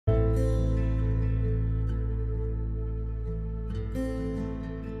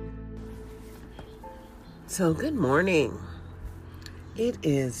So good morning. It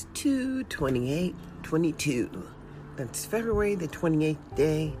is 2/28/22. That's February the 28th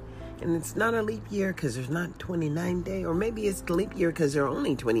day. And it's not a leap year because there's not 29 days. Or maybe it's the leap year because there are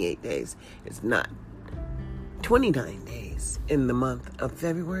only 28 days. It's not 29 days in the month of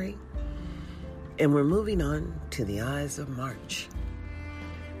February. And we're moving on to the eyes of March.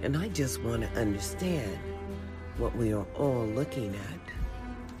 And I just want to understand what we are all looking at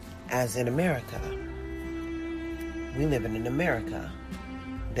as in America. We live in an America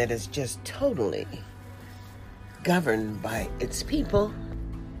that is just totally governed by its people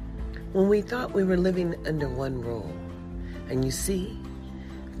when we thought we were living under one rule. And you see,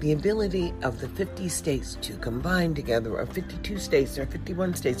 the ability of the 50 states to combine together, or 52 states, or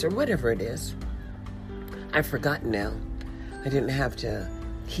 51 states, or whatever it is, I've forgotten now. I didn't have to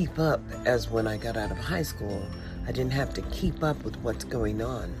keep up as when I got out of high school. I didn't have to keep up with what's going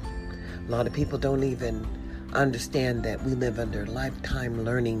on. A lot of people don't even understand that we live under lifetime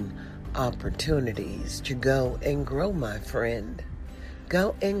learning opportunities to go and grow, my friend.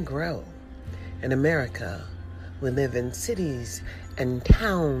 Go and grow. In America, we live in cities and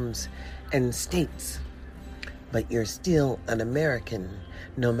towns and states, but you're still an American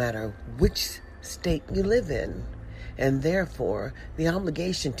no matter which state you live in, and therefore the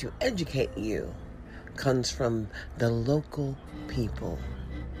obligation to educate you comes from the local people.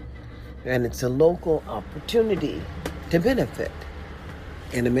 And it's a local opportunity to benefit.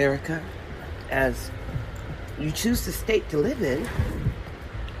 In America, as you choose the state to live in,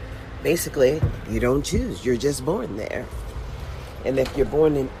 basically, you don't choose. You're just born there. And if you're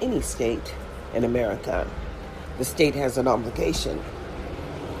born in any state in America, the state has an obligation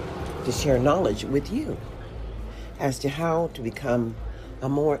to share knowledge with you as to how to become a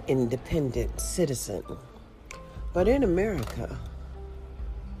more independent citizen. But in America,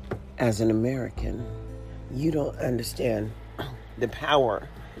 as an American, you don't understand the power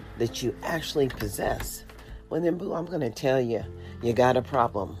that you actually possess. Well then, boo, I'm going to tell you, you got a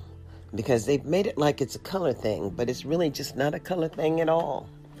problem. Because they've made it like it's a color thing, but it's really just not a color thing at all.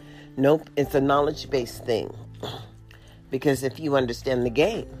 Nope, it's a knowledge-based thing. Because if you understand the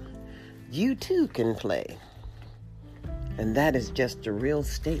game, you too can play. And that is just a real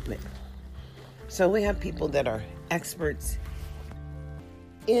statement. So we have people that are experts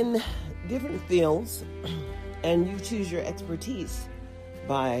in different fields, and you choose your expertise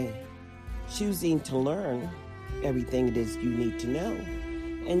by choosing to learn everything it is you need to know.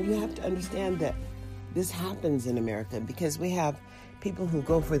 And you have to understand that this happens in America because we have people who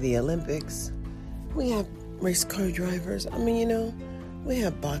go for the Olympics. We have race car drivers. We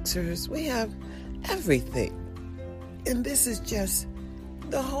have boxers. We have everything. And this is just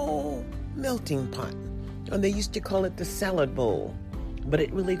the whole melting pot. And they used to call it the salad bowl. But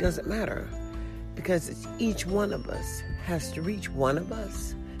it really doesn't matter because it's each one of us has to reach one of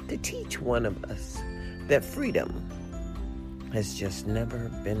us to teach one of us that freedom has just never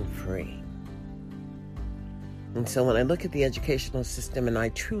been free. And so when I look at the educational system, and I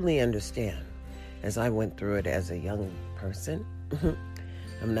truly understand, as I went through it as a young person,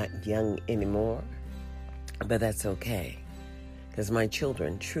 I'm not young anymore, but that's okay, because my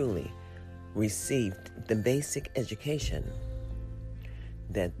children truly received the basic education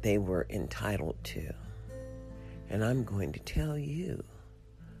that they were entitled to. And I'm going to tell you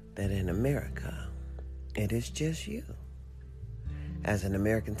that in America, it is just you, as an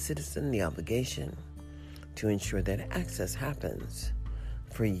American citizen, the obligation to ensure that access happens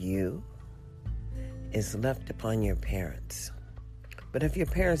for you is left upon your parents. But if your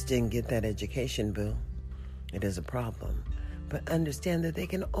parents didn't get that education, boo, it is a problem. But understand that they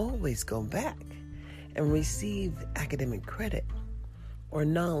can always go back and receive academic credit or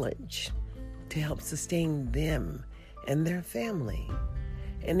knowledge to help sustain them and their family.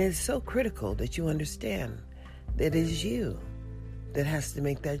 And it's so critical that you understand that it is you that has to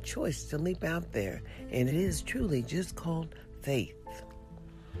make that choice to leap out there. And it is truly just called faith.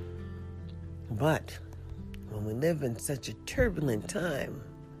 But when we live in such a turbulent time,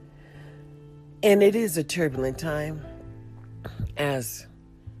 and it is a turbulent time, as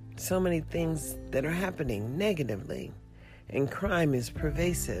so many things that are happening negatively, and crime is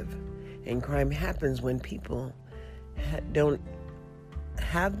pervasive, and crime happens when people don't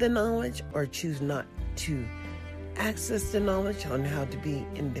have the knowledge or choose not to access the knowledge on how to be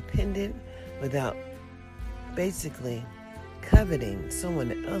independent without basically coveting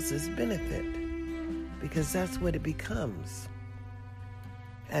someone else's benefit, because that's what it becomes,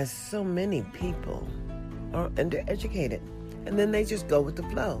 as so many people are undereducated, and then they just go with the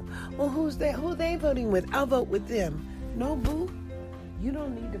flow. Well, who are they voting with? I'll vote with them. No, boo, you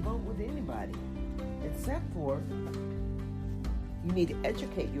don't need to vote with anybody. It's set for, you need to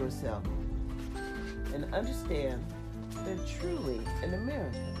educate yourself and understand that truly in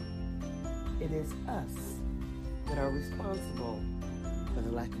America, it is us that are responsible for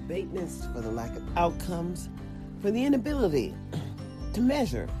the lack of maintenance, for the lack of outcomes, for the inability to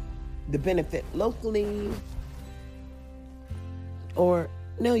measure the benefit locally. Or,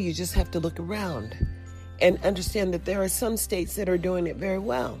 no, you just have to look around and understand that there are some states that are doing it very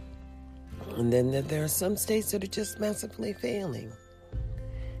well. And then that there are some states that are just massively failing.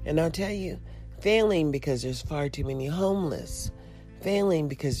 And I'll tell you, failing because there's far too many homeless, failing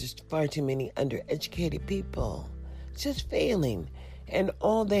because there's far too many undereducated people, just failing. And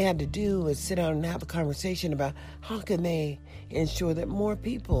all they had to do was sit down and have a conversation about how can they ensure that more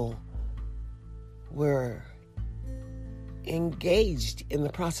people were engaged in the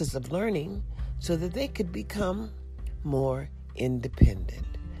process of learning so that they could become more independent.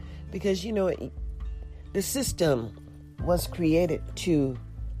 Because, you know, the system was created to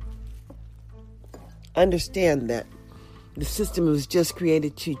understand that the system was just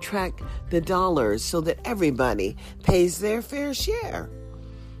created to track the dollars so that everybody pays their fair share.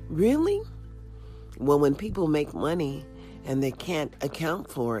 Really? Well, when people make money and they can't account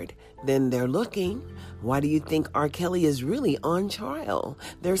for it, then they're looking. Why do you think R. Kelly is really on trial?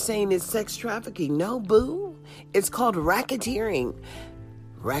 They're saying it's sex trafficking. No, boo. It's called racketeering.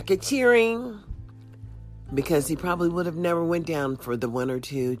 Racketeering, because he probably would have never went down for the one or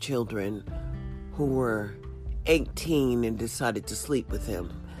two children who were 18 and decided to sleep with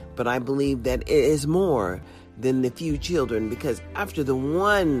him. But I believe that it is more than the few children, because after the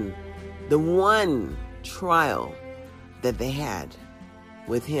one trial that they had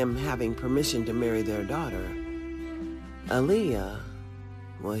with him having permission to marry their daughter, Aaliyah,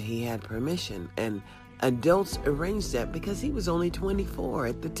 well, he had permission, and adults arranged that because he was only 24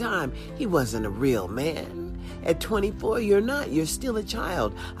 at the time. He wasn't a real man. At 24, you're not. You're still a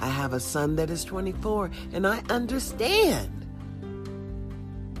child. I have a son that is 24, and I understand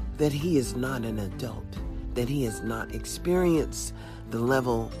that he is not an adult, that he has not experienced the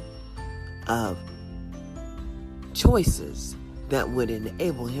level of choices that would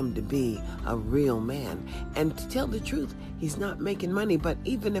enable him to be a real man. And to tell the truth, he's not making money. But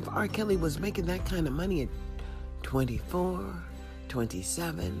even if R. Kelly was making that kind of money at 24,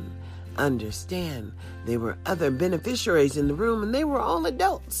 27, understand there were other beneficiaries in the room, and they were all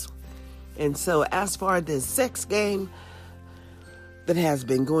adults. And so as far as this sex game that has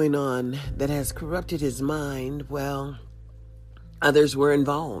been going on, that has corrupted his mind, well, others were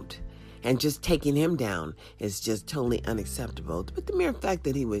involved. And just taking him down is just totally unacceptable. But the mere fact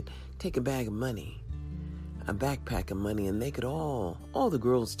that he would take a bag of money, a backpack of money, and they could all the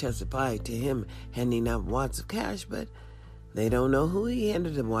girls testify to him handing out wads of cash, but they don't know who he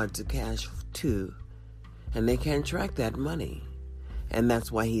handed the wads of cash to. And they can't track that money. And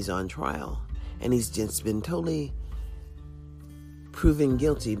that's why he's on trial. And he's just been totally proven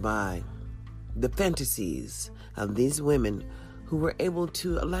guilty by the fantasies of these women who were able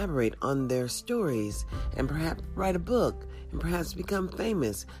to elaborate on their stories and perhaps write a book and perhaps become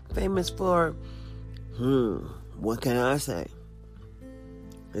famous. Famous for, what can I say?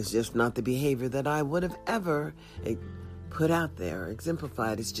 It's just not the behavior that I would have ever put out there,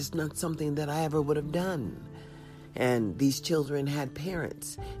 exemplified. It's just not something that I ever would have done. And these children had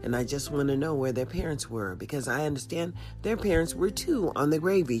parents, and I just want to know where their parents were, because I understand their parents were too on the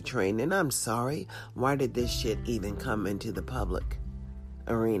gravy train. And I'm sorry, why did this shit even come into the public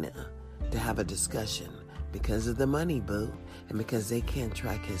arena to have a discussion? Because of the money, boo, and because they can't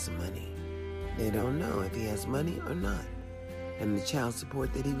track his money. They don't know if he has money or not. And the child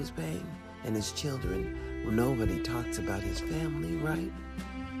support that he was paying, and his children, well, nobody talks about his family, right?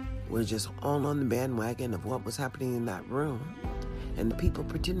 We're just all on the bandwagon of what was happening in that room, and the people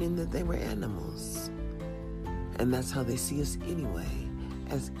pretending that they were animals. And that's how they see us anyway,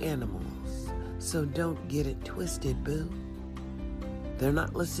 as animals. So don't get it twisted, boo. They're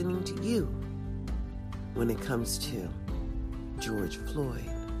not listening to you when it comes to George Floyd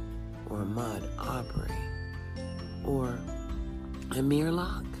or Ahmaud Arbery or Amir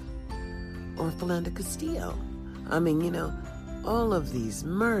Locke or Philando Castillo. I mean, all of these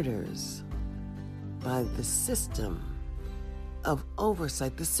murders by the system of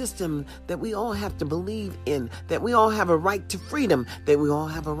oversight, the system that we all have to believe in, that we all have a right to freedom, that we all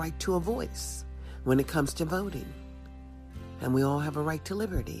have a right to a voice when it comes to voting. And we all have a right to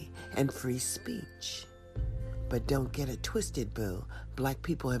liberty and free speech. But don't get it twisted, boo. Black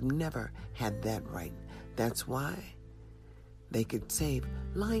people have never had that right. That's why they could save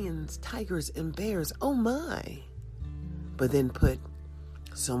lions, tigers, and bears. Oh my. But then put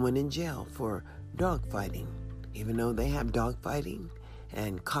someone in jail for dogfighting. Even though they have dogfighting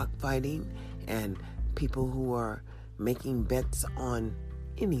and cockfighting and people who are making bets on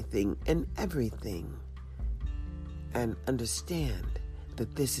anything and everything. And understand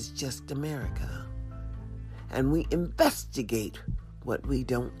that this is just America. And we investigate what we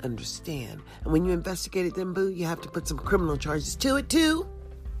don't understand. And when you investigate it, then, boo, you have to put some criminal charges to it, too.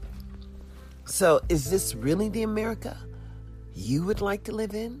 So is this really the America you would like to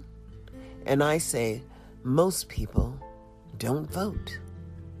live in? And I say, most people don't vote.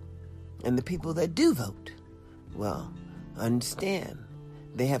 And the people that do vote, well, understand,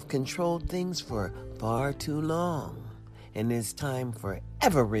 they have controlled things for far too long. And it's time for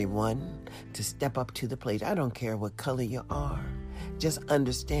everyone to step up to the plate. I don't care what color you are. Just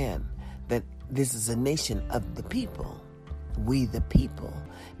understand that this is a nation of the people. We the people.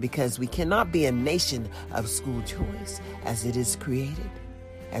 Because we cannot be a nation of school choice as it is created.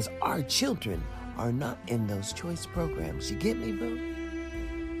 As our children are not in those choice programs. You get me,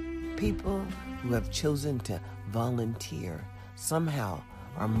 boo? People who have chosen to volunteer somehow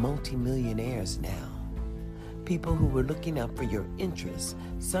are multimillionaires now. People who were looking out for your interests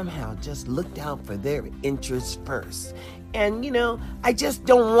somehow just looked out for their interests first. And, I just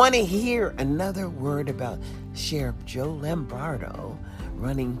don't want to hear another word about Sheriff Joe Lombardo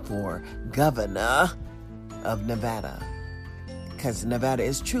running for governor of Nevada. Because Nevada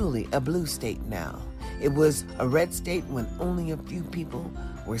is truly a blue state now. It was a red state when only a few people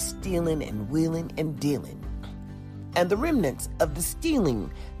were stealing and wheeling and dealing. And the remnants of the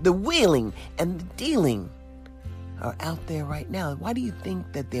stealing, the wheeling, and the dealing are out there right now. Why do you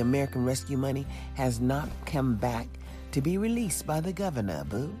think that the American Rescue Money has not come back to be released by the governor,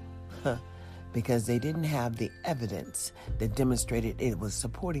 boo? Because they didn't have the evidence that demonstrated it was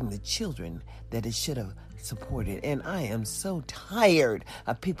supporting the children that it should have supported. And I am so tired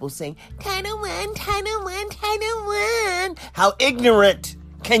of people saying, Title I, Title I, Title I. How ignorant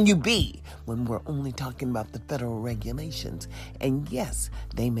can you be when we're only talking about the federal regulations? And yes,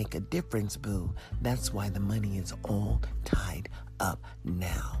 they make a difference, boo. That's why the money is all tied up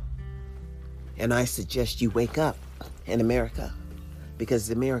now. And I suggest you wake up in America, because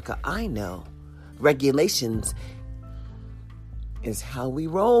the America I know, regulations is how we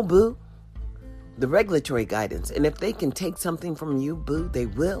roll, boo. The regulatory guidance. And if they can take something from you, boo, they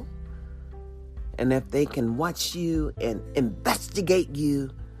will. And if they can watch you and investigate you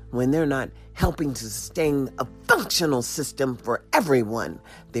when they're not helping to sustain a functional system for everyone,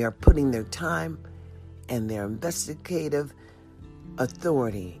 they are putting their time and their investigative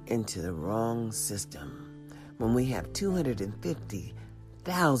authority into the wrong system. When we have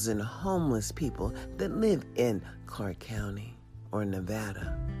 250,000 homeless people that live in Clark County or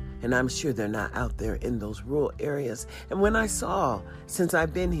Nevada. And I'm sure they're not out there in those rural areas. And when I saw, since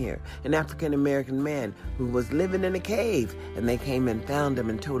I've been here, an African-American man who was living in a cave, and they came and found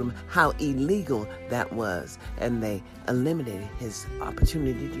him and told him how illegal that was, and they eliminated his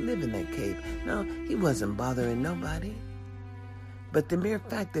opportunity to live in that cave. No, he wasn't bothering nobody. But the mere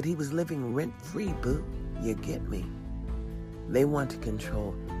fact that he was living rent-free, boo, you get me? They want to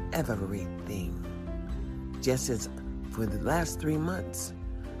control everything. Just as for the last 3 months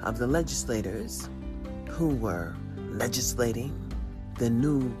of the legislators who were legislating the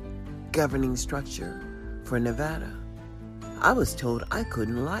new governing structure for Nevada, I was told I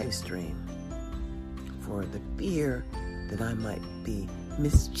couldn't live stream for the fear that I might be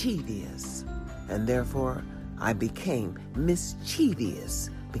mischievous. And therefore, I became mischievous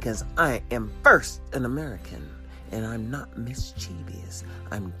because I am first an American. And I'm not mischievous.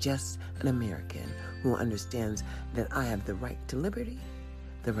 I'm just an American who understands that I have the right to liberty,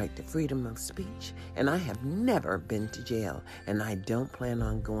 the right to freedom of speech, and I have never been to jail, and I don't plan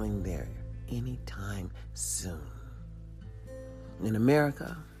on going there anytime soon. In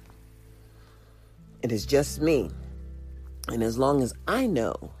America, it is just me, and as long as I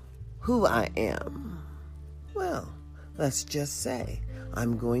know who I am, well, let's just say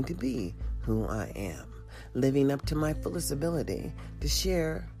I'm going to be who I am, living up to my fullest ability to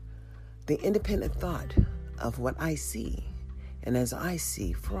share the independent thought of what I see. And as I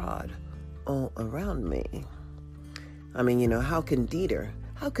see fraud all around me, I mean, how could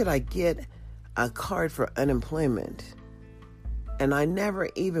I get a card for unemployment? And I never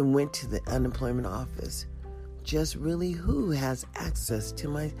even went to the unemployment office. Just really who has access to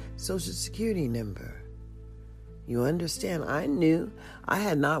my Social Security number? You understand, I knew I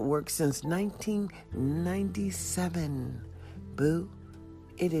had not worked since 1997. Boo,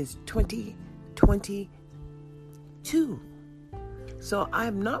 it is 2022. So I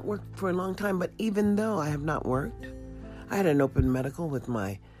have not worked for a long time, but even though I have not worked, I had an open medical with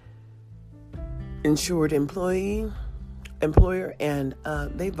my insured employer, and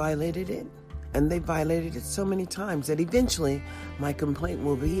they violated it. And they violated it so many times that eventually my complaint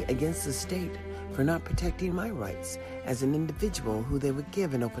will be against the state for not protecting my rights as an individual who they would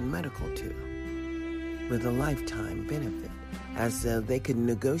give an open medical to with a lifetime benefit, as they could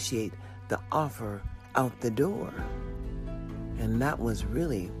negotiate the offer out the door. And that was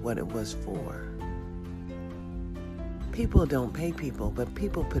really what it was for. People don't pay people, but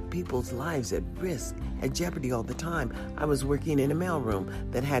people put people's lives at risk, at jeopardy all the time. I was working in a mailroom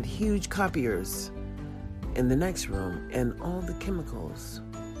that had huge copiers in the next room, and all the chemicals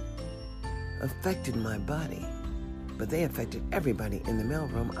affected my body. But they affected everybody in the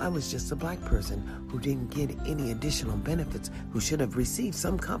mailroom. I was just a black person who didn't get any additional benefits, who should have received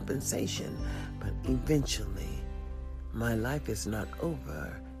some compensation. But eventually, my life is not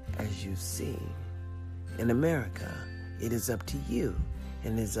over, as you see. In America, it is up to you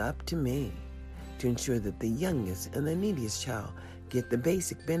and it is up to me to ensure that the youngest and the neediest child get the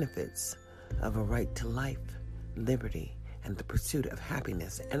basic benefits of a right to life, liberty, and the pursuit of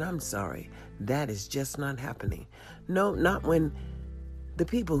happiness. And I'm sorry, that is just not happening. No, not when the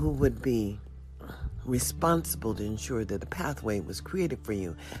people who would be responsible to ensure that the pathway was created for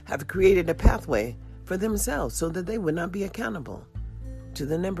you have created a pathway for themselves so that they would not be accountable to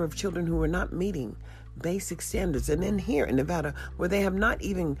the number of children who are not meeting basic standards. And then here in Nevada, where they have not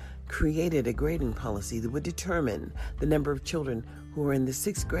even created a grading policy that would determine the number of children who are in the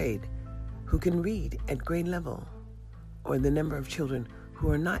 6th grade who can read at grade level, or the number of children who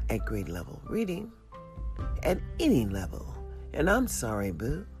are not at grade level reading at any level. And I'm sorry,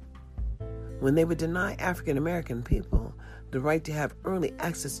 boo. When they would deny African American people the right to have early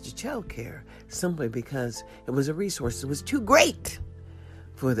access to child care simply because it was a resource that was too great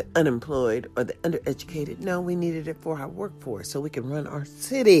for the unemployed or the undereducated. No, we needed it for our workforce so we can run our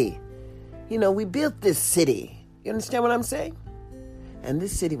city. You know, we built this city. You understand what I'm saying? And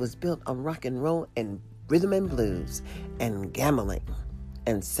this city was built on rock and roll and rhythm and blues and gambling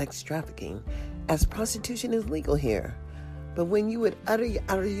and sex trafficking, as prostitution is legal here. But when you would utter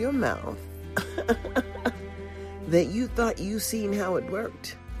out of your mouth that you thought you seen how it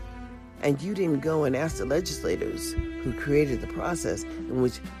worked, and you didn't go and ask the legislators who created the process in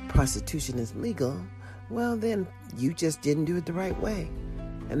which prostitution is legal, well, then you just didn't do it the right way.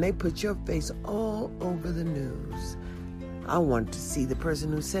 And they put your face all over the news. I want to see the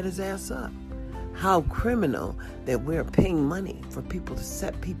person who set his ass up. How criminal that we're paying money for people to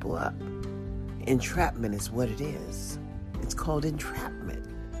set people up. Entrapment is what it is. It's called entrapment.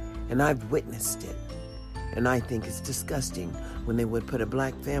 And I've witnessed it. And I think it's disgusting when they would put a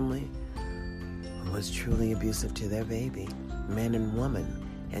black family who was truly abusive to their baby, man and woman.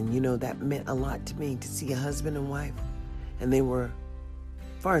 And you know, that meant a lot to me to see a husband and wife. And they were,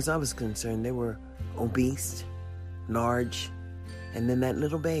 as far as I was concerned, they were obese, large, and then that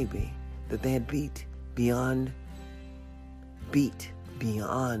little baby that they had beat beyond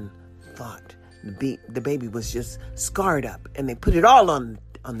thought. The baby was just scarred up, and they put it all on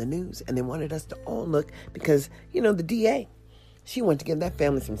the news, and they wanted us to all look, because, you know, the DA, she wanted to give that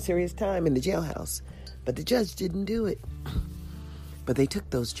family some serious time in the jailhouse, but the judge didn't do it. But they took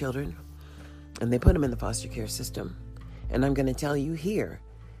those children, and they put them in the foster care system. And I'm going to tell you here,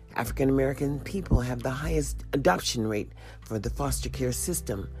 African American people have the highest adoption rate for the foster care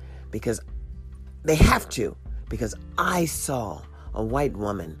system, because they have to, because I saw a white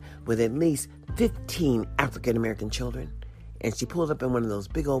woman with at least 15 African American children, and she pulled up in one of those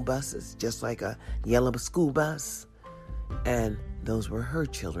big old buses, just like a yellow school bus, and those were her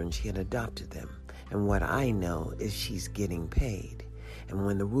children. She had adopted them. And what I know is she's getting paid. And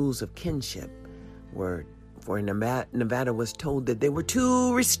when the rules of kinship were for Nevada was told that they were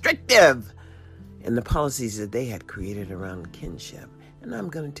too restrictive in the policies that they had created around kinship. And I'm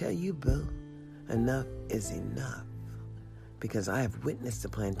going to tell you, boo, enough is enough. Because I have witnessed the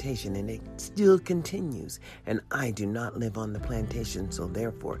plantation, and it still continues. And I do not live on the plantation, so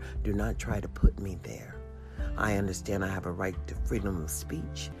therefore do not try to put me there. I understand I have a right to freedom of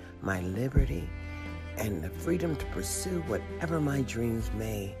speech, my liberty, and the freedom to pursue wherever my dreams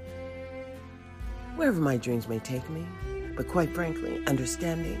may take me. But quite frankly,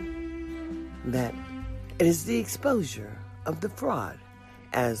 understanding that it is the exposure of the fraud,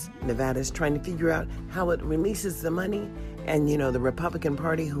 as Nevada is trying to figure out how it releases the money. And, you know, the Republican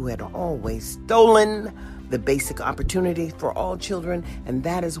Party, who had always stolen the basic opportunity for all children, and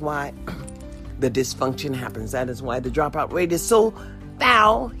that is why the dysfunction happens. That is why the dropout rate is so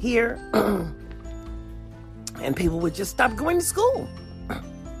foul here. And people would just stop going to school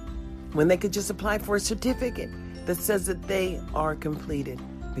when they could just apply for a certificate that says that they are completed.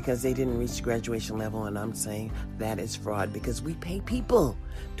 because they didn't reach graduation level, and I'm saying that is fraud because we pay people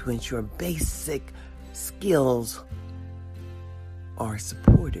to ensure basic skills are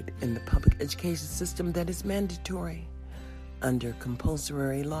supported in the public education system that is mandatory under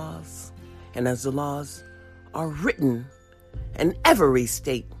compulsory laws. And as the laws are written, and every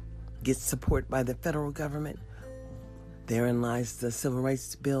state gets support by the federal government, therein lies the Civil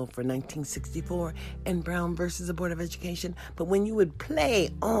Rights Bill for 1964 and Brown versus the Board of Education. But when you would play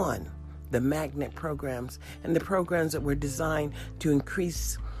on the magnet programs and the programs that were designed to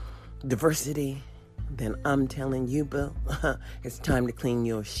increase diversity, then I'm telling you, Bill, it's time to clean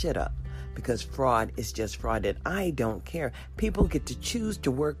your shit up, because fraud is just fraud, and I don't care. People get to choose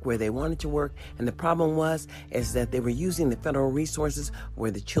to work where they wanted to work, and the problem is that they were using the federal resources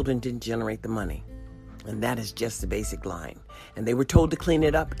where the children didn't generate the money. And that is just the basic line. And they were told to clean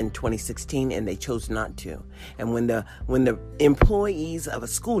it up in 2016, and they chose not to. And when the employees of a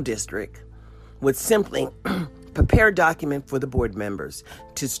school district would simply prepare a document for the board members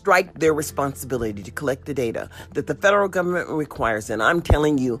to strike their responsibility to collect the data that the federal government requires, and I'm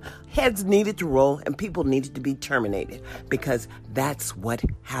telling you, heads needed to roll and people needed to be terminated, because that's what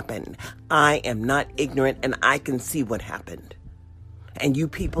happened. I am not ignorant, and I can see what happened. And you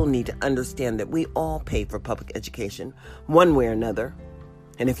people need to understand that we all pay for public education one way or another.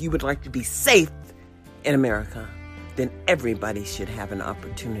 And if you would like to be safe in America, then everybody should have an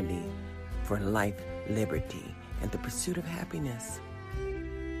opportunity for life, liberty, and the pursuit of happiness.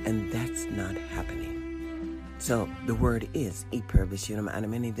 And that's not happening. So the word is, e pluribus unum, out of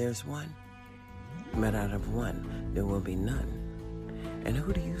many there's one. But out of one, there will be none. And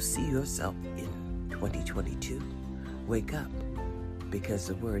who do you see yourself in 2022? Wake up. Because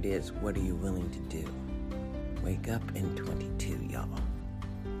the word is, what are you willing to do? Wake up in 22, y'all.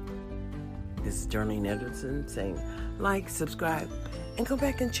 This is Darlene Anderson saying, like, subscribe, and go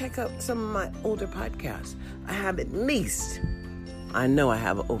back and check out some of my older podcasts. I have at least, I know I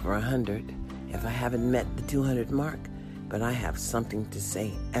have over 100, if I haven't met the 200 mark, but I have something to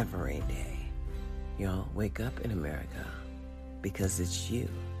say every day. Y'all, wake up in America, because it's you.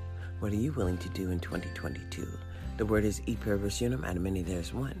 What are you willing to do in 2022? The word is e pluribus unum, out of many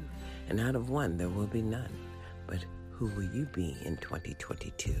there's one, and out of one there will be none. But who will you be in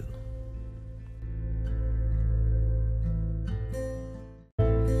 2022?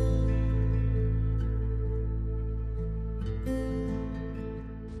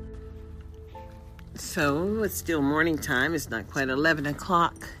 So it's still morning time. It's not quite 11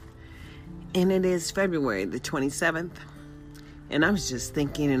 o'clock, and it is February the 27th. And I was just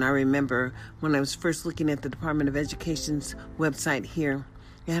thinking, and I remember when I was first looking at the Department of Education's website here,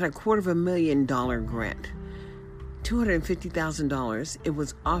 it had a $250,000 grant, $250,000. It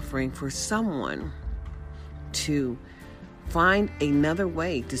was offering for someone to find another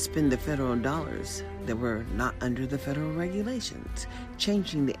way to spend the federal dollars that were not under the federal regulations,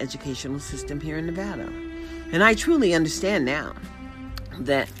 changing the educational system here in Nevada. And I truly understand now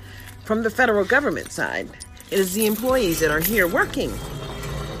that from the federal government side, it is the employees that are here working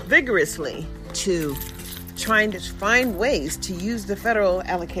vigorously to trying to find ways to use the federal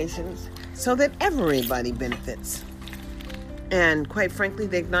allocations so that everybody benefits. And quite frankly,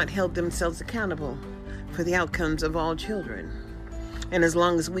 they've not held themselves accountable for the outcomes of all children. And as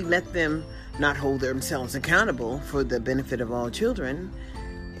long as we let them not hold themselves accountable for the benefit of all children,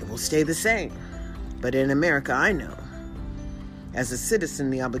 it will stay the same. But in America, I know, as a citizen,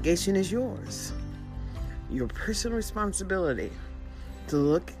 the obligation is yours. Your personal responsibility to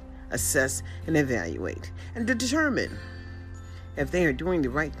look, assess, and evaluate, and to determine if they are doing the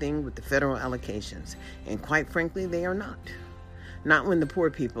right thing with the federal allocations. And quite frankly, they are not. Not when the poor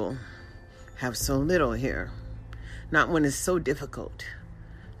people have so little here. Not when it's so difficult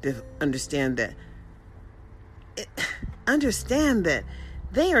to understand that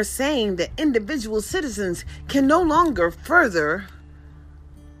they are saying that individual citizens can no longer further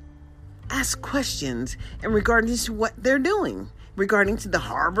ask questions in regarding to what they're doing, regarding to the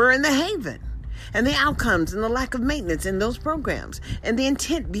harbor and the haven, and the outcomes and the lack of maintenance in those programs, and the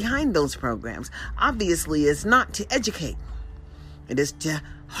intent behind those programs. Obviously, is not to educate. It is to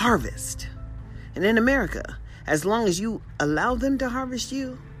harvest. And in America, as long as you allow them to harvest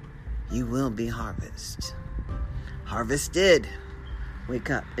you, you will be harvested. Wake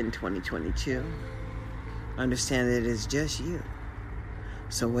up in 2022. Understand that it is just you.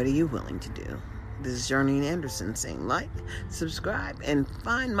 So what are you willing to do? This is Darlene Anderson saying, like, subscribe, and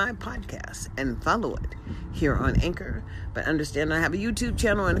find my podcast and follow it here on Anchor. But understand I have a YouTube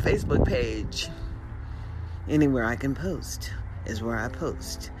channel and a Facebook page. Anywhere I can post is where I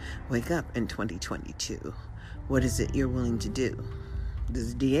post. Wake up in 2022. What is it you're willing to do? This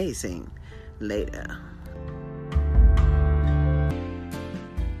is DA saying later.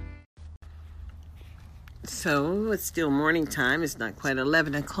 So it's still morning time. It's not quite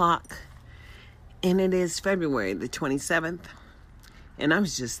 11 o'clock. And it is February the 27th. And I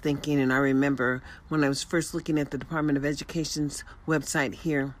was just thinking, and I remember when I was first looking at the Department of Education's website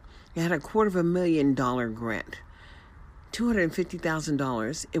here, it had a $250,000 grant.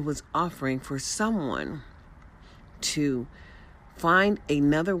 $250,000 it was offering for someone to find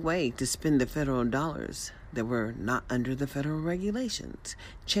another way to spend the federal dollars that were not under the federal regulations,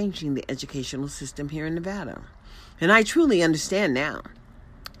 changing the educational system here in Nevada. And I truly understand now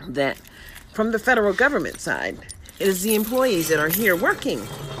that from the federal government side, it is the employees that are here working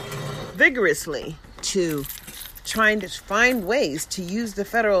vigorously to trying to find ways to use the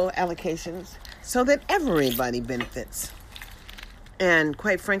federal allocations so that everybody benefits. And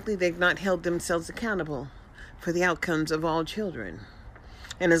quite frankly, they've not held themselves accountable for the outcomes of all children.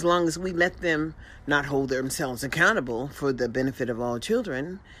 And as long as we let them not hold themselves accountable for the benefit of all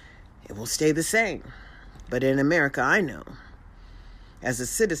children, it will stay the same. But in America, I know, as a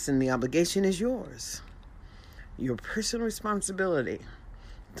citizen, the obligation is yours. Your personal responsibility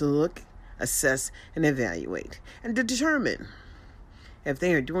to look, assess, and evaluate, and to determine if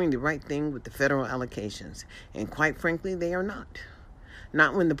they are doing the right thing with the federal allocations. And quite frankly, they are not.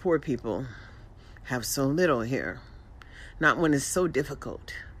 Not when the poor people have so little here. Not when it's so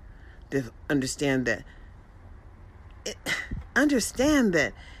difficult to understand that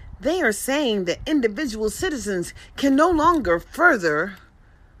they are saying that individual citizens can no longer further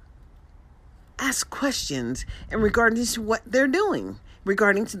ask questions in regarding to what they're doing,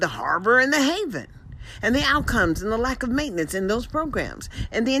 regarding to the harbor and the haven, and the outcomes and the lack of maintenance in those programs,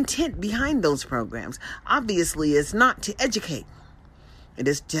 and the intent behind those programs. Obviously, is not to educate. It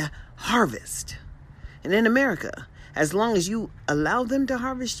is to harvest. And in America, as long as you allow them to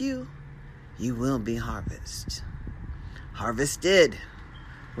harvest you, you will be harvested.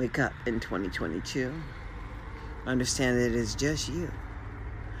 Wake up in 2022. Understand that it is just you.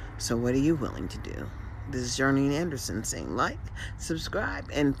 So what are you willing to do? This is Jarlene Anderson saying like, subscribe,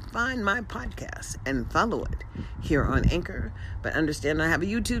 and find my podcast and follow it here on Anchor. But understand I have a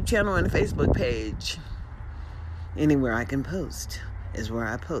YouTube channel and a Facebook page. Anywhere I can post is where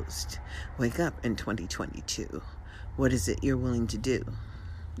I post. Wake up in 2022. What is it you're willing to do?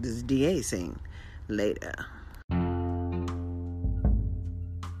 This is DA saying later.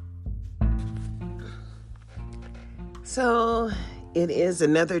 So it is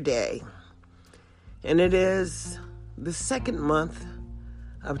another day, and it is the second month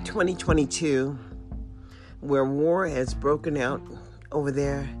of 2022 where war has broken out over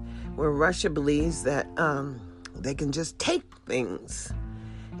there, where Russia believes that they can just take things.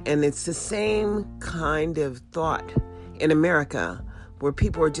 And it's the same kind of thought in America, where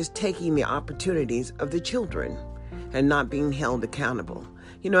people are just taking the opportunities of the children and not being held accountable.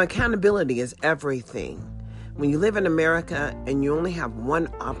 You know, accountability is everything. When you live in America and you only have one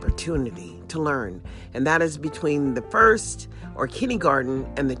opportunity to learn, and that is between the first or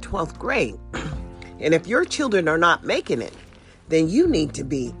kindergarten and the 12th grade. And if your children are not making it, then you need to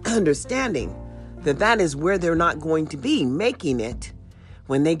be understanding that that is where they're not going to be making it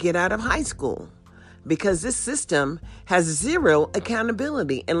when they get out of high school. Because this system has zero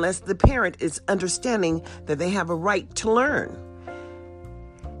accountability unless the parent is understanding that they have a right to learn.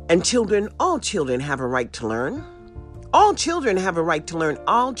 And all children have a right to learn. All children have a right to learn.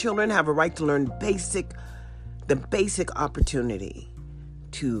 All children have a right to learn the basic opportunity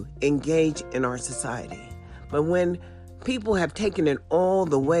to engage in our society. But when people have taken it all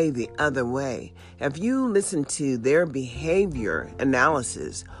the way the other way, if you listen to their behavior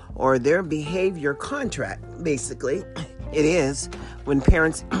analysis or their behavior contract, basically, it is when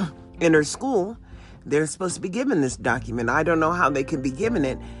parents enter school, they're supposed to be given this document. I don't know how they can be given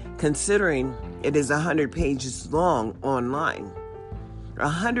it, considering it is 100 pages long online.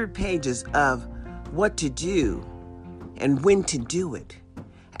 100 pages of what to do and when to do it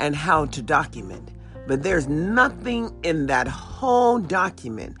and how to document. But there's nothing in that whole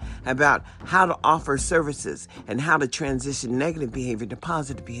document about how to offer services and how to transition negative behavior to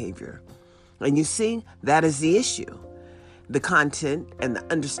positive behavior. And you see, that is the issue. The content and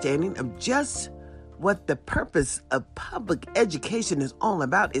the understanding of just what the purpose of public education is all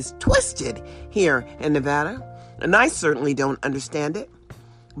about is twisted here in Nevada. And I certainly don't understand it.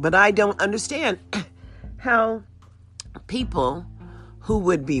 But I don't understand how people who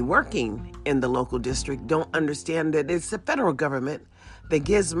would be working in the local district don't understand that it's the federal government that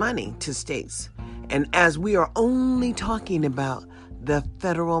gives money to states. And as we are only talking about the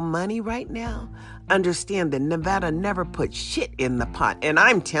federal money right now, understand that Nevada never put shit in the pot. And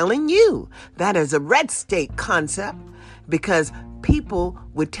I'm telling you, that is a red state concept, because people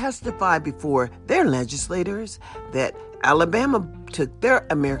would testify before their legislators that Alabama took their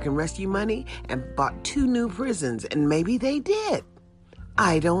American Rescue money and bought 2 new prisons, and maybe they did.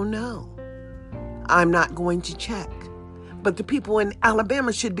 I don't know. I'm not going to check. But the people in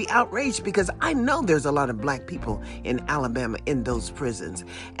Alabama should be outraged, because I know there's a lot of black people in Alabama in those prisons.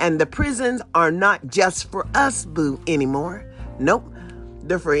 And the prisons are not just for us, boo, anymore. Nope.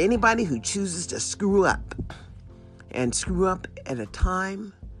 They're for anybody who chooses to screw up. And screw up at a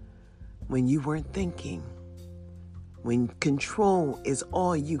time when you weren't thinking. When control is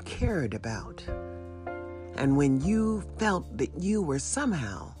all you cared about. And when you felt that you were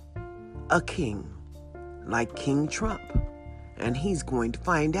somehow a king, like King Trump. And he's going to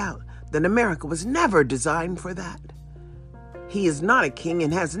find out that America was never designed for that. He is not a king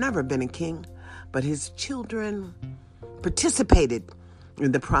and has never been a king, but his children participated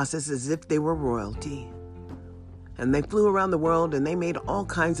in the process as if they were royalty. And they flew around the world and they made all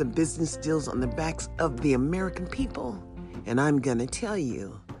kinds of business deals on the backs of the American people. And I'm going to tell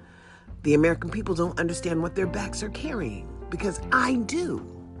you, the American people don't understand what their backs are carrying, because I do.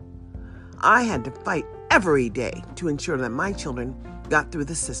 I had to fight every day to ensure that my children got through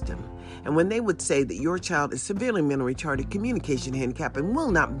the system. And when they would say that your child is severely mentally retarded, communication handicapped, and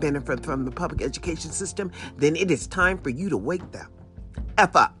will not benefit from the public education system, then it is time for you to wake the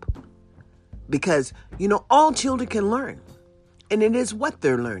F up. Because, all children can learn. And it is what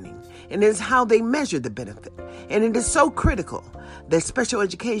they're learning. And it is how they measure the benefit. And it is so critical that special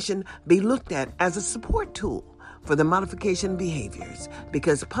education be looked at as a support tool for the modification behaviors,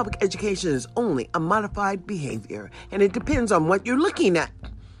 because public education is only a modified behavior, and it depends on what you're looking at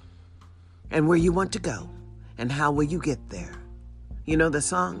and where you want to go and how will you get there. You know the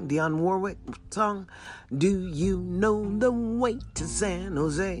song, Dionne Warwick song, "Do you know the way to San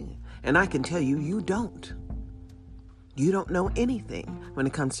Jose?" And I can tell you, you don't. You don't know anything when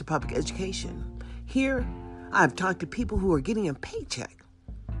it comes to public education. Here, I've talked to people who are getting a paycheck,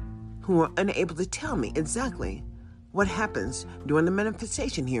 who are unable to tell me exactly what happens during the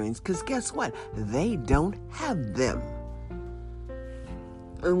manifestation hearings, because guess what? They don't have them.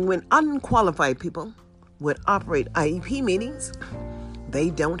 And when unqualified people would operate IEP meetings,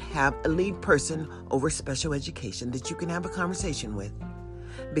 they don't have a lead person over special education that you can have a conversation with.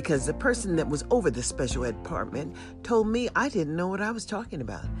 Because the person that was over the special ed department told me I didn't know what I was talking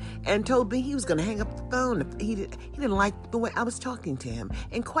about, and told me he was going to hang up the phone if he didn't like the way I was talking to him.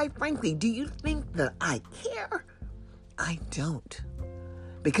 And quite frankly, do you think that I care? I don't.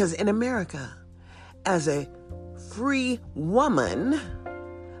 Because in America, as a free woman,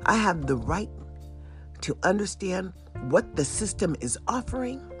 I have the right to understand what the system is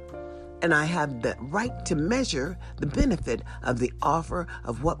offering, and I have the right to measure the benefit of the offer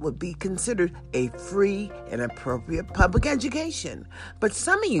of what would be considered a free and appropriate public education. But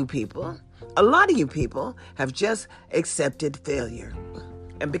some of you people, a lot of you people, have just accepted failure.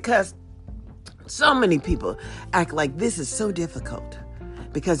 And because so many people act like this is so difficult,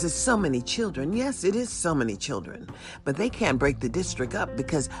 because it's so many children. Yes, it is so many children. But they can't break the district up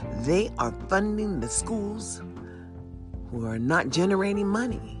because they are funding the schools who are not generating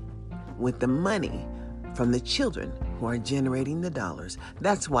money with the money from the children who are generating the dollars.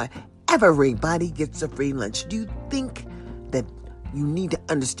 That's why everybody gets a free lunch. Do you think that you need to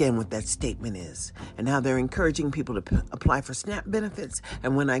understand what that statement is and how they're encouraging people to apply for SNAP benefits?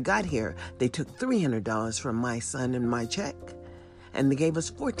 And when I got here, they took $300 from my son in my check, and they gave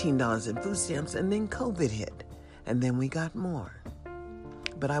us $14 in food stamps, and then COVID hit, and then we got more.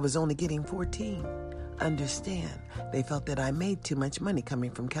 But I was only getting $14. Understand, they felt that I made too much money coming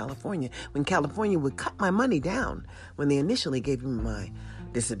from California, when California would cut my money down when they initially gave me my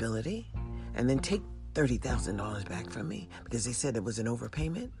disability, and then take $30,000 back from me because they said it was an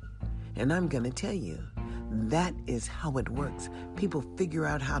overpayment. And I'm going to tell you, that is how it works. People figure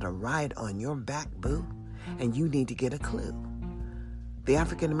out how to ride on your back, boo, and you need to get a clue. The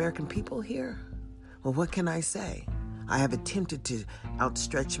African American people here, well, what can I say? I have attempted to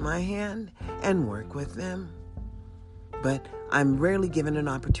outstretch my hand and work with them, but I'm rarely given an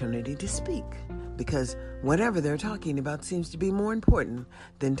opportunity to speak because whatever they're talking about seems to be more important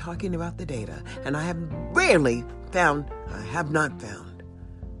than talking about the data. And I have not found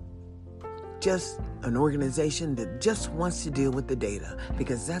just an organization that just wants to deal with the data,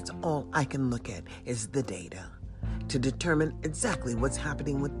 because that's all I can look at is the data to determine exactly what's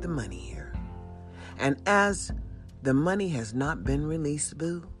happening with the money here. And as the money has not been released,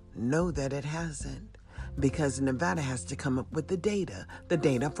 boo, know that it hasn't. because Nevada has to come up with the data. The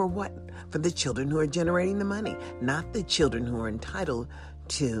data for what? For the children who are generating the money, not the children who are entitled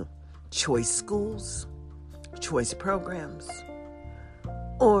to choice schools, choice programs,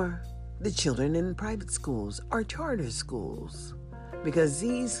 or the children in private schools or charter schools. Because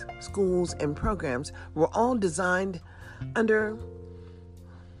these schools and programs were all designed under,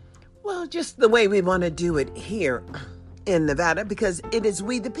 well, just the way we want to do it here in Nevada, because it is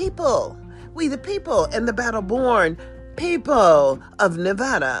we the people, and the battle-born people of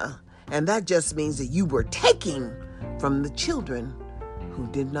Nevada. And that just means that you were taking from the children who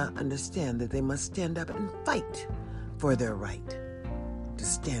did not understand that they must stand up and fight for their right to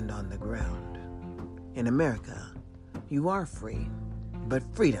stand on the ground. In America, you are free, but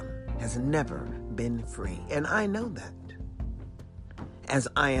freedom has never been free. And I know that, as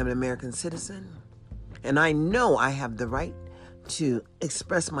I am an American citizen, and I know I have the right to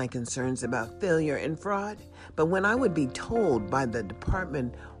express my concerns about failure and fraud. But when I would be told by the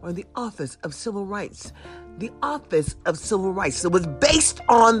Department or the Office of Civil Rights that was based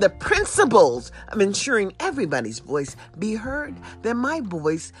on the principles of ensuring everybody's voice be heard, then my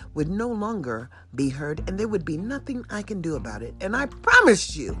voice would no longer be heard, and there would be nothing I can do about it. And I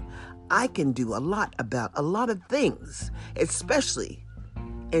promise you, I can do a lot about a lot of things, especially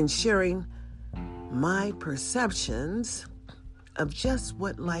in sharing my perceptions of just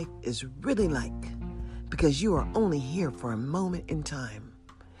what life is really like, because you are only here for a moment in time.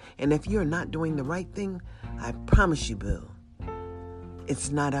 And if you're not doing the right thing, I promise you, boo,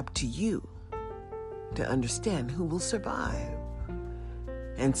 it's not up to you to understand who will survive.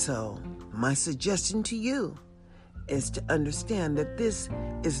 And so my suggestion to you is to understand that this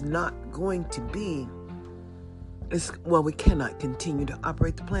is not going to be, we cannot continue to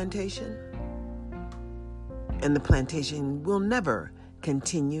operate the plantation. And the plantation will never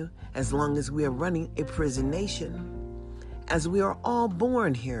continue as long as we are running a prison nation, as we are all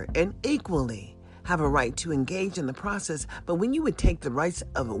born here and equally have a right to engage in the process. But when you would take the rights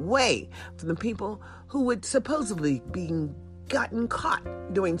away from the people who would supposedly be gotten caught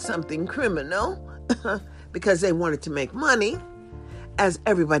doing something criminal because they wanted to make money, as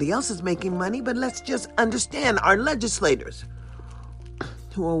everybody else is making money. But let's just understand our legislators,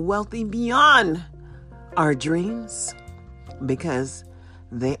 who are wealthy beyond our dreams, because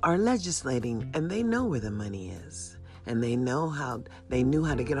they are legislating and they know where the money is, and they knew how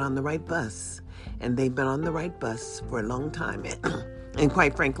to get on the right bus, and they've been on the right bus for a long time. And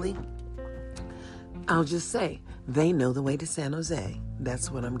quite frankly, I'll just say, they know the way to San Jose. That's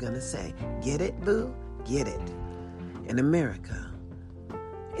what I'm going to say. Get it, boo? Get it. In America,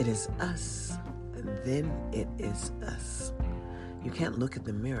 it is us, and then it is us. You can't look at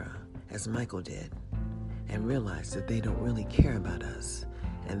the mirror, as Michael did, and realize that they don't really care about us.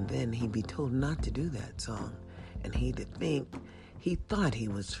 And then he'd be told not to do that song. And he thought he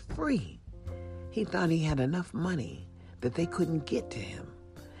was free. He thought he had enough money that they couldn't get to him.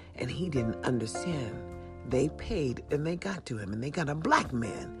 And he didn't understand. They paid and they got to him, and they got a black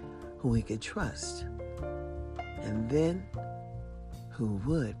man who he could trust. And then who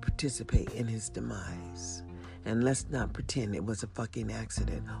would participate in his demise. And let's not pretend it was a fucking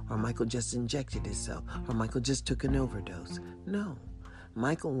accident, or Michael just injected himself, or Michael just took an overdose. No.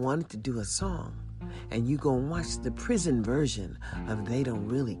 Michael wanted to do a song, and you go and watch the prison version of They Don't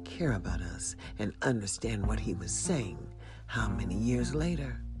Really Care About Us and understand what he was saying. How many years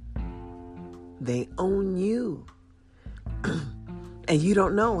later? They own you. And you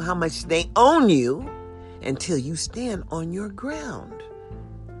don't know how much they own you until you stand on your ground.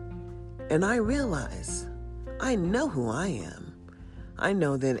 And I realize, I know who I am. I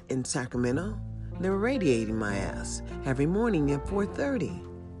know that in Sacramento, they're radiating my ass every morning at 4:30.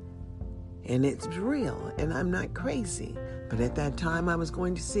 And it's real, and I'm not crazy. But at that time, I was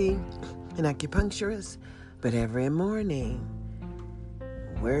going to see an acupuncturist. But every morning,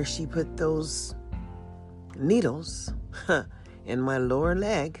 where she put those needles in my lower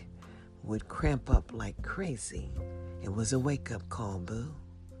leg would cramp up like crazy. It was a wake-up call, boo.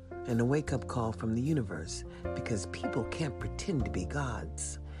 And a wake-up call from the universe, because people can't pretend to be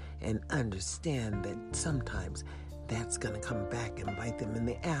gods and understand that sometimes that's going to come back and bite them in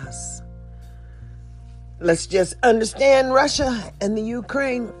the ass. Let's just understand Russia and the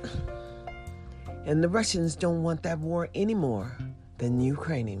Ukraine. And the Russians don't want that war any more than the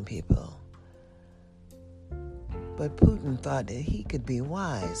Ukrainian people. But Putin thought that he could be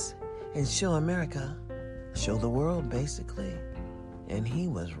wise and show America, show the world basically. And he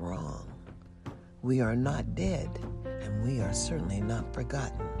was wrong. We are not dead, and we are certainly not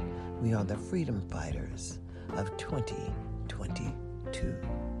forgotten. We are the freedom fighters of 2022.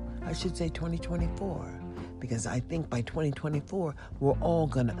 I should say 2024. because I think by 2024, we're all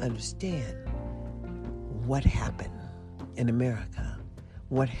going to understand what happened in America,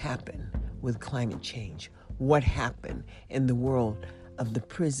 what happened with climate change, what happened in the world of the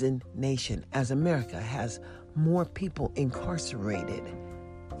prison nation as America has more people incarcerated.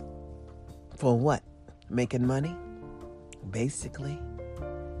 For what? Making money? Basically.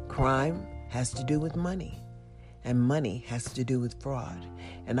 Crime has to do with money. And money has to do with fraud.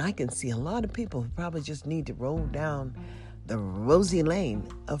 And I can see a lot of people who probably just need to roll down the rosy lane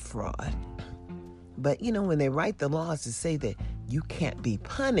of fraud. But, when they write the laws to say that you can't be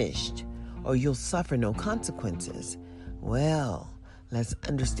punished or you'll suffer no consequences, well, let's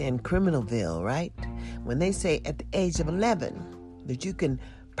understand Criminalville, right? When they say at the age of 11 that you can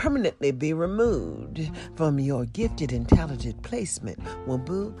permanently be removed from your gifted and talented placement. Well,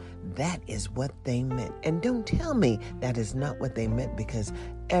 boo, that is what they meant. And don't tell me that is not what they meant, because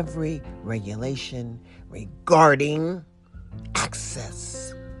every regulation regarding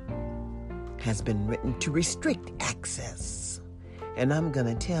access has been written to restrict access. And I'm going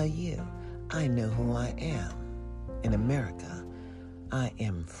to tell you, I know who I am. In America, I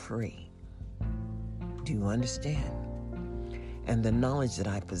am free. Do you understand? And the knowledge that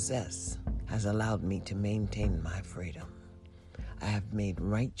I possess has allowed me to maintain my freedom. I have made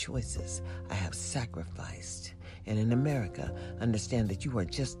right choices. I have sacrificed. And in America, understand that you are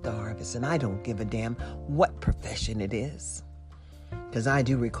just the harvest, and I don't give a damn what profession it is. Because I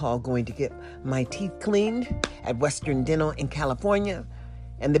do recall going to get my teeth cleaned at Western Dental in California,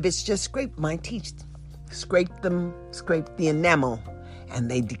 and the bitch just scraped my teeth, scraped the enamel,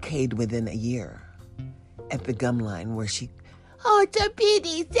 and they decayed within a year. At the gum line where she, oh, it's so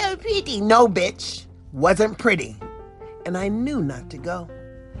pretty, so pretty. No, bitch, wasn't pretty. And I knew not to go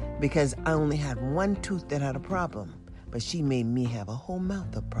because I only had one tooth that had a problem, but she made me have a whole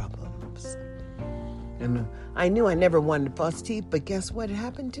mouth of problems. And I knew I never wanted false teeth, but guess what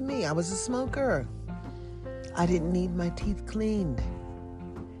happened to me? I was a smoker. I didn't need my teeth cleaned.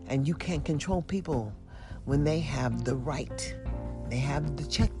 And you can't control people when they have the right. They have the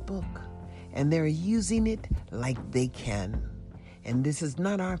checkbook, and they're using it like they can. And this is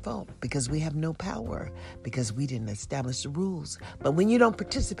not our fault because we have no power, because we didn't establish the rules. But when you don't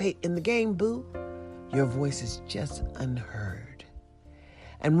participate in the game, boo, your voice is just unheard.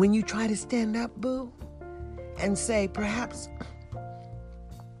 And when you try to stand up, boo, and say, perhaps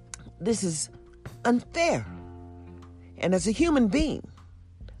this is unfair. And as a human being,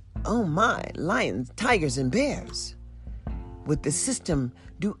 oh my, lions, tigers, and bears, would the system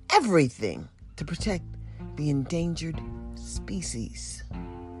do everything to protect the endangered species,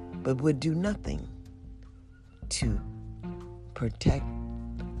 but would do nothing to protect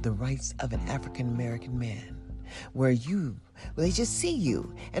the rights of an African American man, where they just see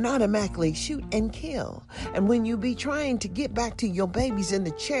you and automatically shoot and kill. And when you be trying to get back to your babies in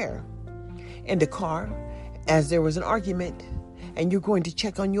the chair, in the car, as there was an argument, and you're going to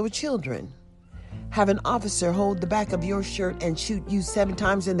check on your children, have an officer hold the back of your shirt and shoot you 7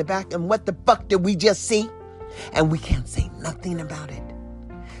 times in the back, and what the fuck did we just see? And we can't say nothing about it.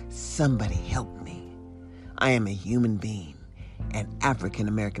 Somebody help me. I am a human being, and African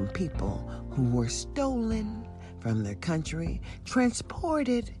American people who were stolen from their country,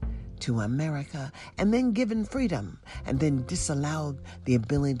 transported to America, and then given freedom, and then disallowed the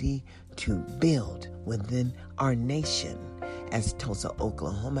ability to build within our nation, as Tulsa,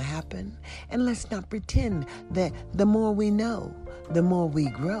 Oklahoma happened. And let's not pretend that the more we know, the more we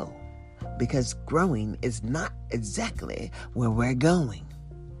grow, because growing is not exactly where we're going.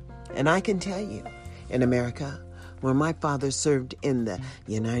 And I can tell you, in America, where my father served in the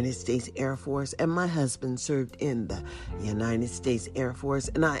United States Air Force and my husband served in the United States Air Force,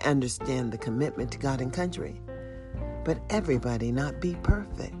 and I understand the commitment to God and country, but everybody not be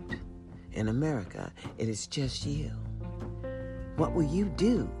perfect. In America, it is just you. What will you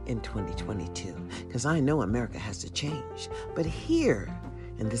do in 2022? Because I know America has to change. But here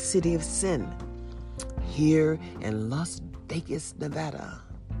in the city of sin, here in Las Vegas, Nevada,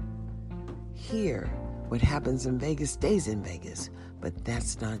 here, what happens in Vegas stays in Vegas. But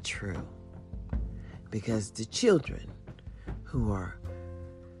that's not true. Because the children who are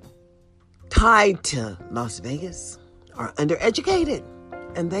tied to Las Vegas are undereducated.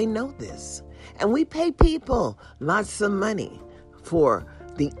 And they know this. And we pay people lots of money for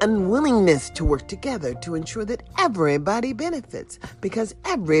the unwillingness to work together to ensure that everybody benefits, because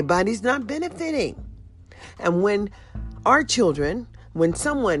everybody's not benefiting. And when our children, when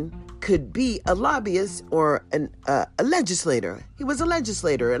someone could be a lobbyist or a legislator, he was a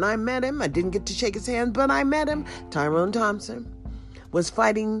legislator, and I met him. I didn't get to shake his hand, but I met him. Tyrone Thompson was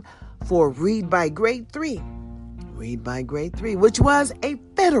fighting for Read by Grade 3. Read by Grade 3, which was a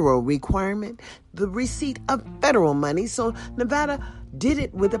federal requirement, the receipt of federal money. So Nevada did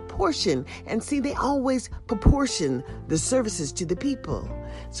it with a portion. And see, they always proportion the services to the people.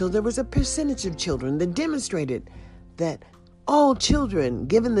 So there was a percentage of children that demonstrated that all children,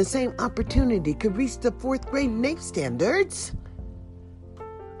 given the same opportunity, could reach the 4th grade NAEP standards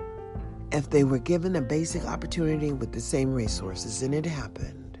if they were given a basic opportunity with the same resources. And it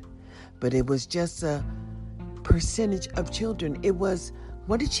happened. But it was just a percentage of children. It was,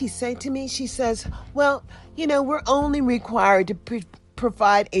 what did she say to me? She says, well, we're only required to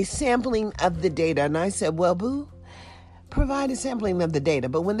provide a sampling of the data. And I said, well, boo, provide a sampling of the data.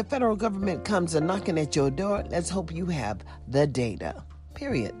 But when the federal government comes and knocking at your door, let's hope you have the data,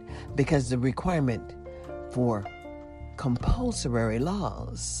 period. Because the requirement for compulsory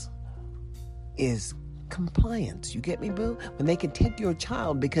laws is compliance. You get me, boo? When they can take your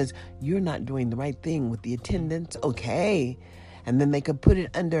child because you're not doing the right thing with the attendance, okay. And then they could put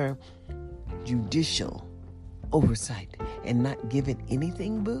it under judicial oversight and not give it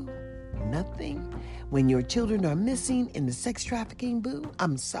anything, boo? Nothing. When your children are missing in the sex trafficking, boo,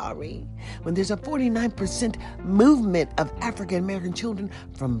 I'm sorry. When there's a 49% movement of African American children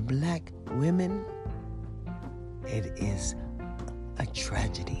from Black women, it is a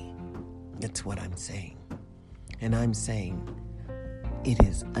tragedy. That's what I'm saying. And I'm saying it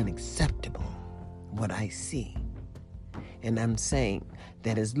is unacceptable what I see. And I'm saying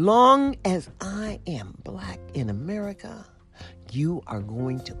that as long as I am Black in America, you are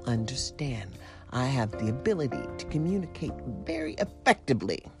going to understand I have the ability to communicate very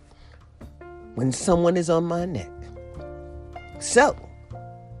effectively when someone is on my neck. So,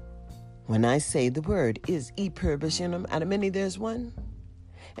 when I say the word is e pluribus unum, out of many there's one.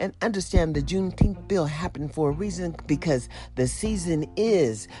 And understand the Juneteenth bill happened for a reason, because the season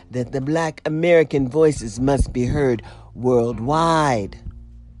is that the Black American voices must be heard worldwide.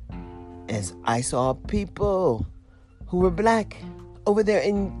 As I saw people who were Black over there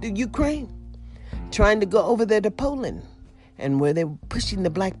in the Ukraine, trying to go over there to Poland, and where they were pushing the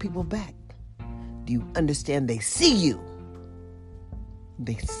Black people back. Do you understand? They see you.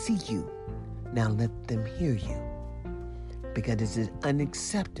 They see you. Now let them hear you. Because it is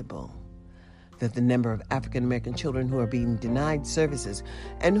unacceptable that the number of African American children who are being denied services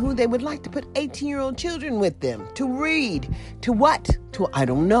and who they would like to put 18-year-old children with them to read, to what? To, I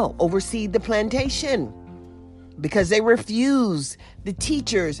don't know, oversee the plantation. Because they refuse, the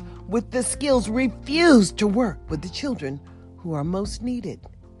teachers with the skills refuse to work with the children who are most needed.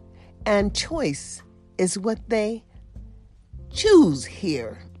 And choice is what they choose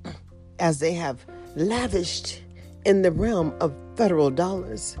here, as they have lavished in the realm of federal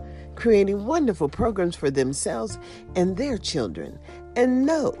dollars, creating wonderful programs for themselves and their children, and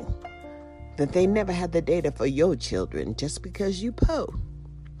know that they never had the data for your children just because you po.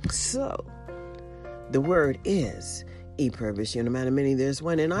 So, the word is e pluribus unum, out of many there's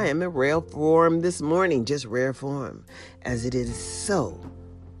one, and I am in rare form this morning, just rare form, as it is so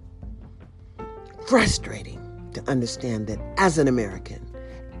frustrating to understand that as an American,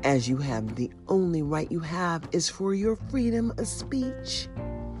 as you have, the only right you have is for your freedom of speech.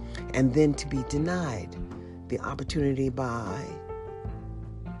 And then to be denied the opportunity by,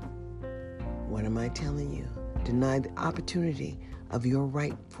 what am I telling you? Denied the opportunity of your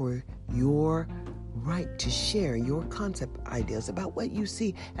right for your right to share your concept ideas about what you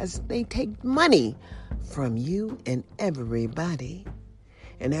see, as they take money from you and everybody.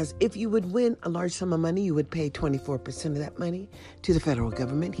 And as if you would win a large sum of money, you would pay 24% of that money to the federal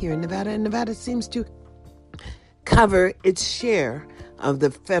government here in Nevada. And Nevada seems to cover its share of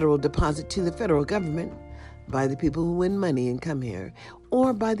the federal deposit to the federal government by the people who win money and come here,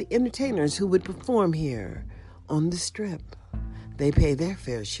 or by the entertainers who would perform here on the Strip. They pay their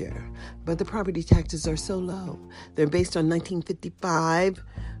fair share, but the property taxes are so low. They're based on 1955,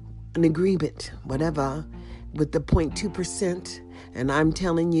 an agreement, whatever, with the 0.2%. And I'm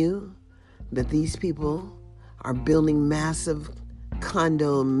telling you that these people are building massive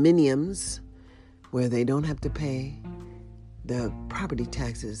condominiums where they don't have to pay the property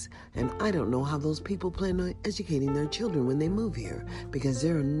taxes. And I don't know how those people plan on educating their children when they move here, because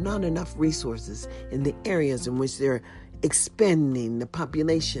there are not enough resources in the areas in which they're expanding the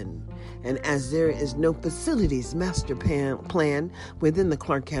population. And as there is no facilities master plan within the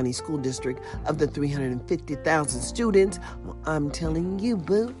Clark County School District of the 350,000 students, well, I'm telling you,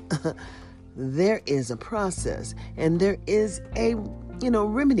 boo, there is a process, and there is a,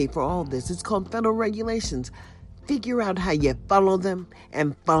 remedy for all this. It's called federal regulations. Figure out how you follow them,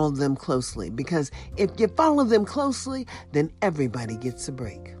 and follow them closely. Because if you follow them closely, then everybody gets a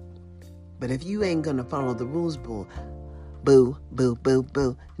break. But if you ain't gonna follow the rules, boo, boo, boo, boo,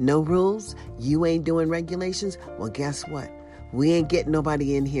 boo, no rules, you ain't doing regulations, well, guess what? We ain't getting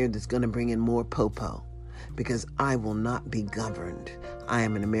nobody in here that's gonna bring in more popo, because I will not be governed. I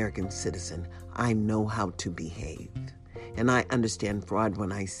am an American citizen. I know how to behave. And I understand fraud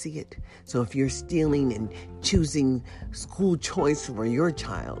when I see it. So if you're stealing and choosing school choice for your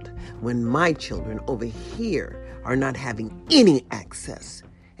child, when my children over here are not having any access,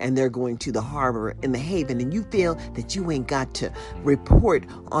 and they're going to the harbor and the haven, and you feel that you ain't got to report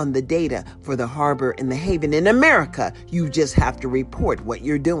on the data for the harbor and the haven in America, you just have to report what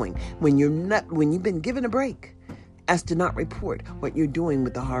you're doing. When you've been given a break as to not report what you're doing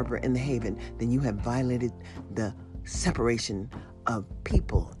with the harbor and the haven, then you have violated the separation of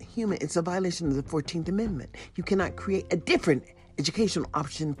people, human. It's a violation of the 14th Amendment. You cannot create a different educational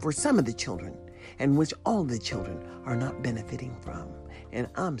option for some of the children, and which all the children are not benefiting from. And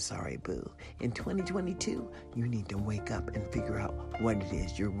I'm sorry, boo. In 2022, you need to wake up and figure out what it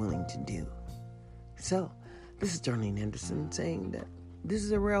is you're willing to do. So, this is Darlene Anderson saying that this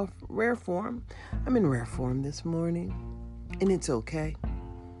is a rare form. I'm in rare form this morning, and it's okay,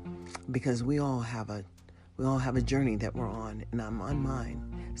 because we all have a journey that we're on, and I'm on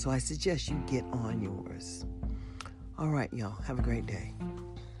mine. So I suggest you get on yours. All right, y'all. Have a great day.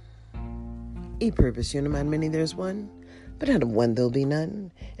 E-purpose, among many there's one, but out of one there'll be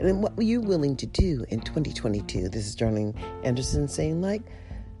none. And then what were you willing to do in 2022? This is Darlene Anderson saying, like,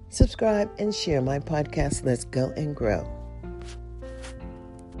 subscribe, and share my podcast. Let's go and grow.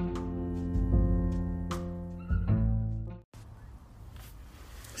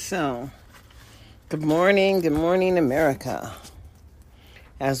 So, good morning, America.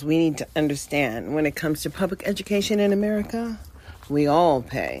 As we need to understand, when it comes to public education in America, we all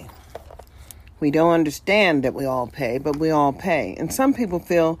pay. We don't understand that we all pay, but we all pay. And some people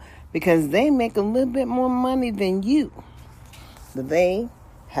feel because they make a little bit more money than you, that they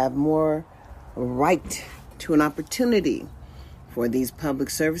have more right to an opportunity for these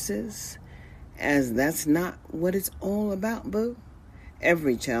public services, as that's not what it's all about, boo.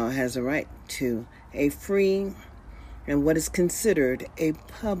 Every child has a right to a free and what is considered a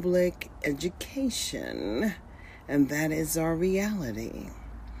public education, and that is our reality.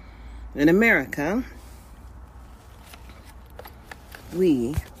 In America,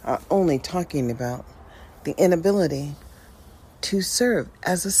 we are only talking about the inability to serve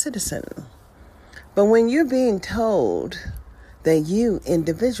as a citizen. But when you're being told that you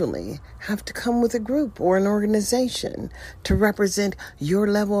individually have to come with a group or an organization to represent your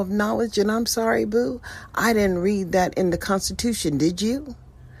level of knowledge, and I'm sorry, boo, I didn't read that in the Constitution, did you?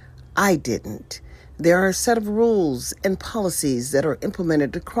 I didn't. There are a set of rules and policies that are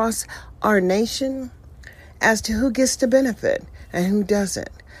implemented across our nation as to who gets to benefit and who doesn't.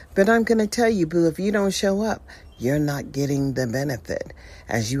 But I'm going to tell you, boo, if you don't show up, you're not getting the benefit,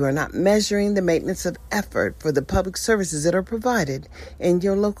 as you are not measuring the maintenance of effort for the public services that are provided in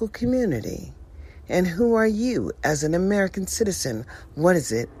your local community. And who are you as an American citizen? What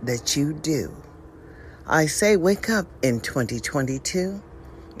is it that you do? I say wake up in 2022.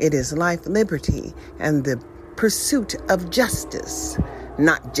 It is life, liberty, and the pursuit of justice,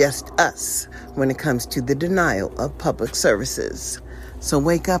 not just us, when it comes to the denial of public services. So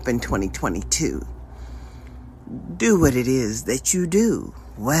wake up in 2022. Do what it is that you do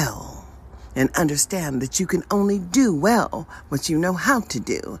well, and understand that you can only do well what you know how to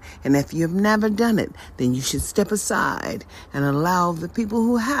do. And if you've never done it, then you should step aside and allow the people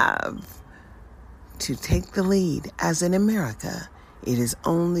who have to take the lead. As in America, it is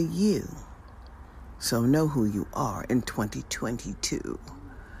only you. So know who you are in 2022.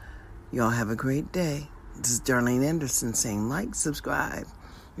 Y'all have a great day. This is Darlene Anderson saying like, subscribe,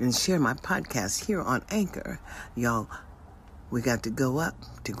 and share my podcast here on Anchor. Y'all, we got to go up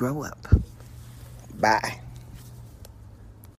to grow up. Bye.